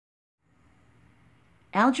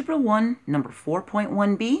Algebra 1, number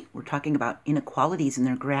 4.1b, we're talking about inequalities in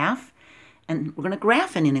their graph, and we're going to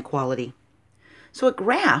graph an inequality. So a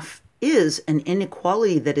graph is an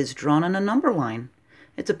inequality that is drawn on a number line.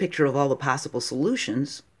 It's a picture of all the possible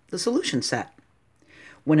solutions, the solution set.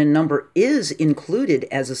 When a number is included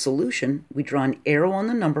as a solution, we draw an arrow on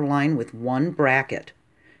the number line with one bracket,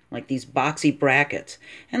 like these boxy brackets,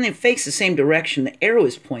 and they face the same direction the arrow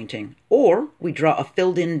is pointing, or we draw a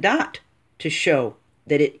filled-in dot to show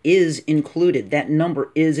that it is included, that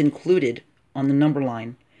number is included on the number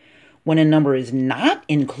line. When a number is not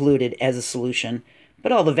included as a solution,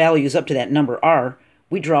 but all the values up to that number are,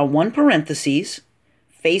 we draw one parenthesis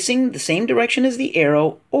facing the same direction as the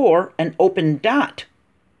arrow, or an open dot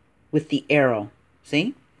with the arrow.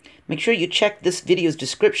 See? Make sure you check this video's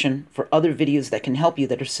description for other videos that can help you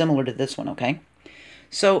that are similar to this one, okay?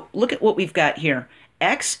 So look at what we've got here.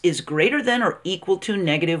 X is greater than or equal to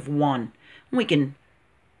 -1. We can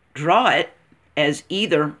draw it as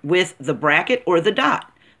either with the bracket or the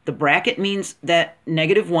dot. The bracket means that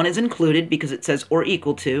 -1 is included because it says or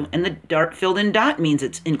equal to, and the filled-in dot means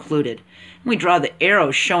it's included. We draw the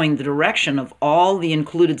arrow showing the direction of all the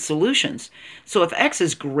included solutions. So if x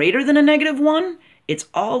is greater than a -1, it's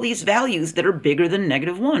all these values that are bigger than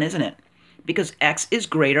 -1, isn't it? Because x is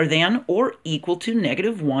greater than or equal to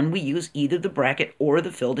 -1, we use either the bracket or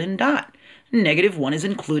the filled-in dot. -1 is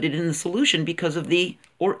included in the solution because of the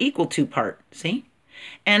or equal to part, see?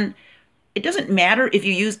 And it doesn't matter if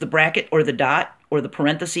you use the bracket or the dot or the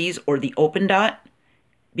parentheses or the open dot,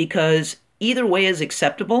 because either way is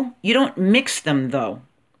acceptable. You don't mix them though,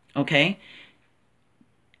 okay?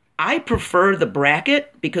 I prefer the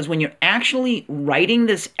bracket because when you're actually writing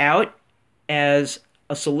this out as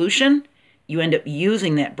a solution, you end up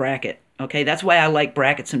using that bracket, okay? That's why I like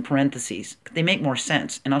brackets and parentheses. They make more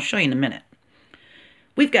sense, and I'll show you in a minute.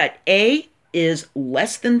 We've got a is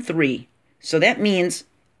less than 3. So that means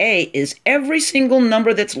a is every single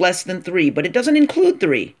number that's less than 3, but it doesn't include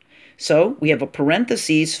 3. So we have a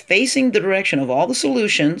parenthesis facing the direction of all the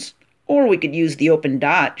solutions, or we could use the open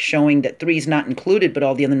dot showing that 3 is not included, but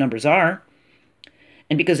all the other numbers are.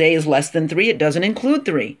 And because a is less than 3, it doesn't include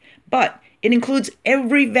 3. But it includes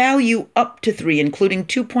every value up to 3, including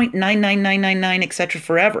 2.99999, etc.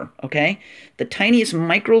 forever, okay? The tiniest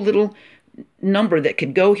micro little number that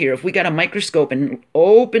could go here, if we got a microscope and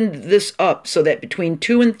opened this up so that between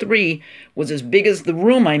 2 and 3 was as big as the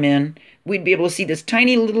room I'm in, we'd be able to see this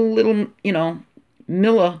tiny little, you know,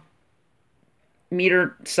 millimeter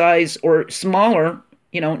size or smaller,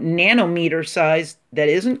 you know, nanometer size that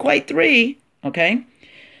isn't quite 3, okay?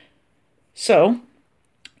 So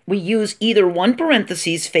we use either one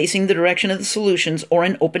parenthesis facing the direction of the solutions or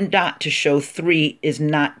an open dot to show 3 is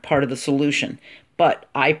not part of the solution. But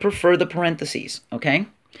I prefer the parentheses, okay?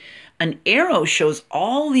 An arrow shows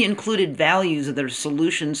all the included values of the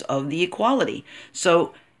solutions of the equality.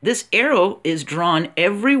 So this arrow is drawn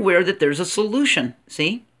everywhere that there's a solution,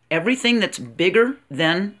 see? Everything that's bigger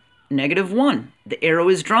than -1, the arrow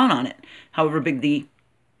is drawn on it, however big the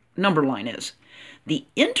number line is. The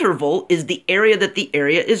interval is the area that the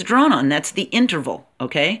area is drawn on. That's the interval,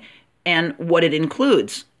 okay? And what it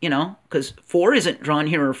includes, you know, because 4 isn't drawn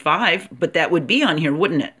here or 5, but that would be on here,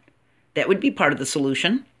 wouldn't it? That would be part of the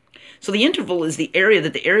solution. So the interval is the area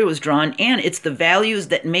that the area was drawn, and it's the values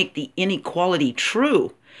that make the inequality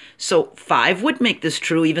true. So 5 would make this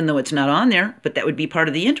true even though it's not on there, but that would be part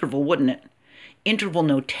of the interval, wouldn't it? Interval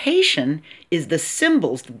notation is the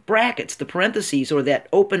symbols, the brackets, the parentheses, or that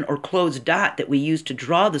open or closed dot that we use to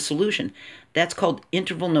draw the solution. That's called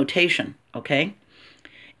interval notation, okay?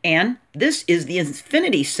 And this is the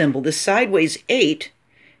infinity symbol. This sideways 8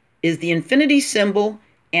 is the infinity symbol,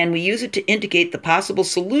 and we use it to indicate the possible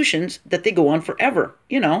solutions that they go on forever.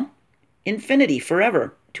 You know, infinity,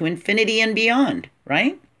 forever, to infinity and beyond,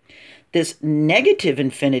 right? This negative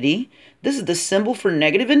infinity, this is the symbol for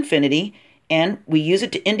negative infinity, and we use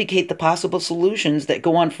it to indicate the possible solutions that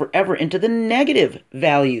go on forever into the negative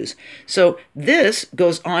values. So this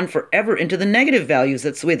goes on forever into the negative values.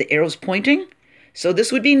 That's the way the arrow's pointing. So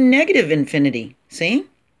this would be negative infinity, see?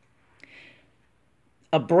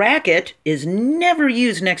 A bracket is never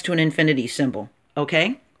used next to an infinity symbol,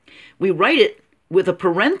 okay? We write it with a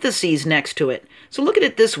parenthesis next to it. So look at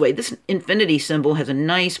it this way. This infinity symbol has a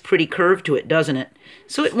nice, pretty curve to it, doesn't it?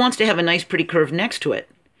 So it wants to have a nice, pretty curve next to it.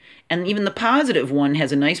 And even the positive one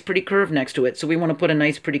has a nice, pretty curve next to it. So we want to put a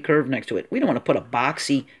nice, pretty curve next to it. We don't want to put a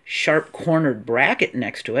boxy, sharp-cornered bracket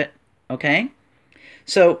next to it, okay?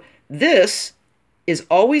 So this is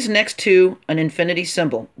always next to an infinity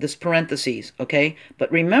symbol, this parentheses, okay?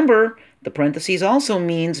 But remember, the parentheses also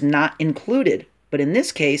means not included, But in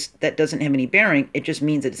this case, that doesn't have any bearing. It just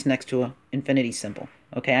means that it's next to an infinity symbol.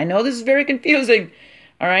 Okay, I know this is very confusing.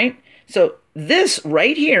 All right, so this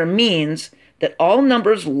right here means that all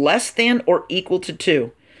numbers less than or equal to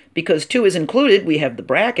 2. Because 2 is included, we have the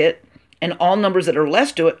bracket, and all numbers that are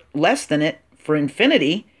less than it for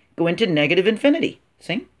infinity go into negative infinity.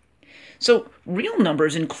 See? So real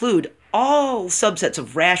numbers include all subsets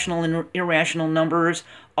of rational and irrational numbers,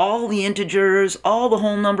 all the integers, all the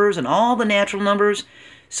whole numbers, and all the natural numbers.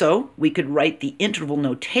 So we could write the interval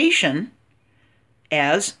notation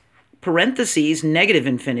as parentheses negative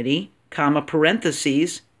infinity, comma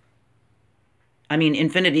parentheses,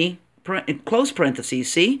 infinity, close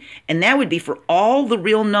parentheses, see? And that would be for all the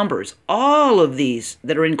real numbers, all of these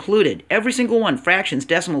that are included, every single one, fractions,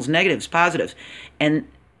 decimals, negatives, positives, and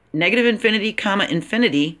negative infinity, comma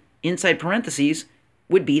infinity, inside parentheses,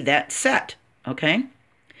 would be that set, okay?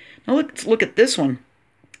 Now let's look at this one.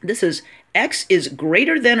 This is x is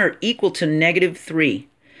greater than or equal to negative 3.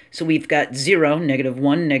 So we've got 0, negative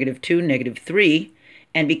 1, negative 2, negative 3,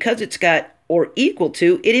 and because it's got or equal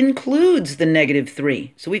to, it includes the negative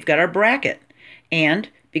 3. So we've got our bracket. And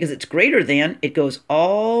because it's greater than, it goes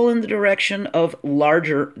all in the direction of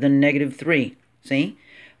larger than negative 3. See?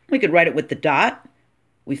 We could write it with the dot.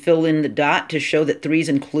 We fill in the dot to show that 3 is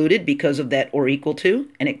included because of that or equal to,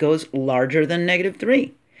 and it goes larger than negative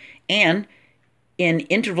 3. And in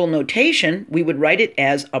interval notation, we would write it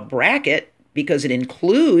as a bracket because it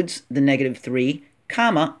includes the negative 3,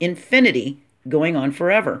 comma, infinity, going on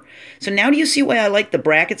forever. So now do you see why I like the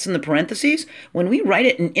brackets and the parentheses? When we write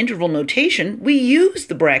it in interval notation, we use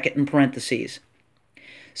the bracket and parentheses.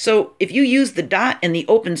 So if you use the dot and the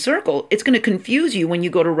open circle, it's going to confuse you when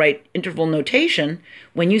you go to write interval notation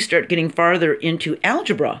when you start getting farther into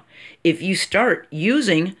algebra. If you start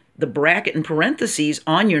using the bracket and parentheses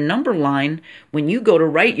on your number line, when you go to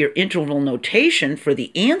write your interval notation for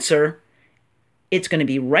the answer, it's going to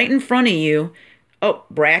be right in front of you. Oh,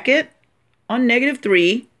 bracket on negative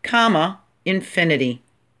 3, comma, infinity,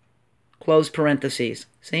 close parentheses.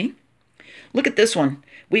 See? Look at this one.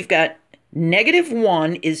 We've got negative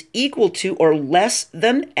 1 is equal to or less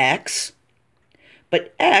than x,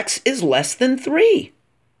 but x is less than 3.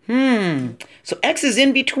 So x is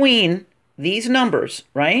in between these numbers,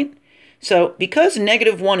 right? So because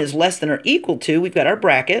negative 1 is less than or equal to, we've got our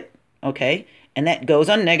bracket, okay? And that goes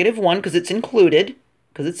on negative 1 because it's included,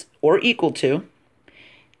 because it's or equal to.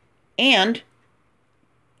 And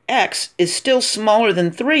x is still smaller than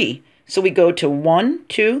 3. So we go to 1,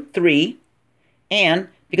 2, 3. And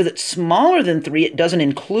because it's smaller than 3, it doesn't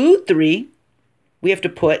include 3. We have to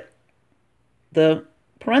put the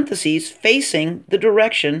parentheses facing the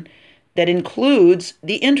direction that includes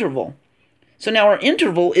the interval. So now our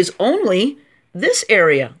interval is only this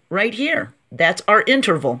area right here. That's our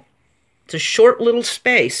interval. It's a short little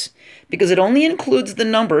space because it only includes the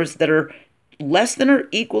numbers that are less than or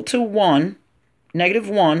equal to 1, negative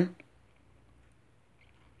 1,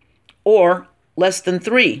 or less than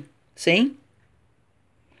 3. See?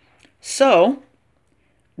 So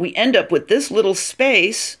we end up with this little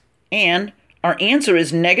space, and our answer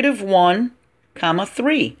is negative 1, comma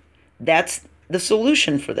 3. That's the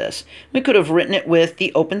solution for this. We could have written it with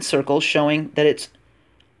the open circle showing that it's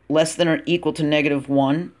less than or equal to negative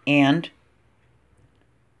 1 and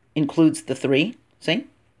includes the 3. See?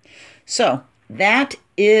 So that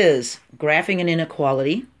is graphing an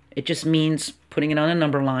inequality. It just means putting it on a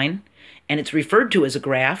number line, and it's referred to as a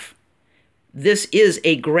graph. This is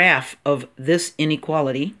a graph of this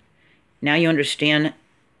inequality. Now you understand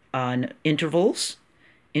intervals,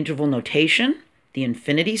 interval notation, the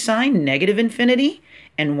infinity sign, negative infinity,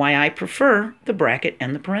 and why I prefer the bracket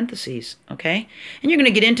and the parentheses, okay? And you're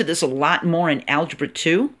going to get into this a lot more in Algebra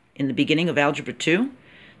 2, in the beginning of Algebra 2.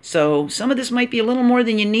 So some of this might be a little more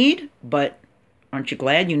than you need, but aren't you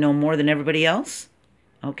glad you know more than everybody else?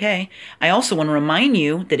 Okay. I also want to remind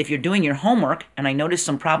you that if you're doing your homework, and I noticed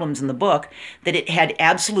some problems in the book, that it had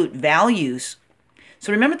absolute values.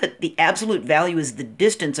 So remember that the absolute value is the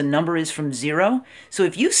distance a number is from 0. So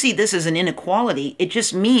if you see this as an inequality, it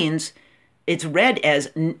just means it's read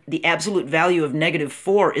as the absolute value of negative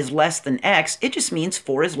 4 is less than x. It just means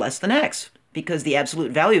 4 is less than x, because the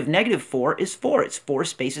absolute value of negative 4 is 4. It's 4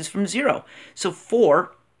 spaces from 0. So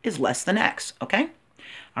 4 is less than x, okay?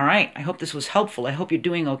 All right, I hope this was helpful. I hope you're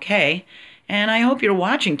doing okay. And I hope you're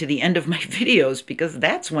watching to the end of my videos, because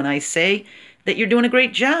that's when I say that you're doing a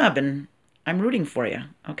great job and I'm rooting for you,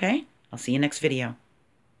 okay? I'll see you next video.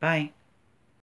 Bye.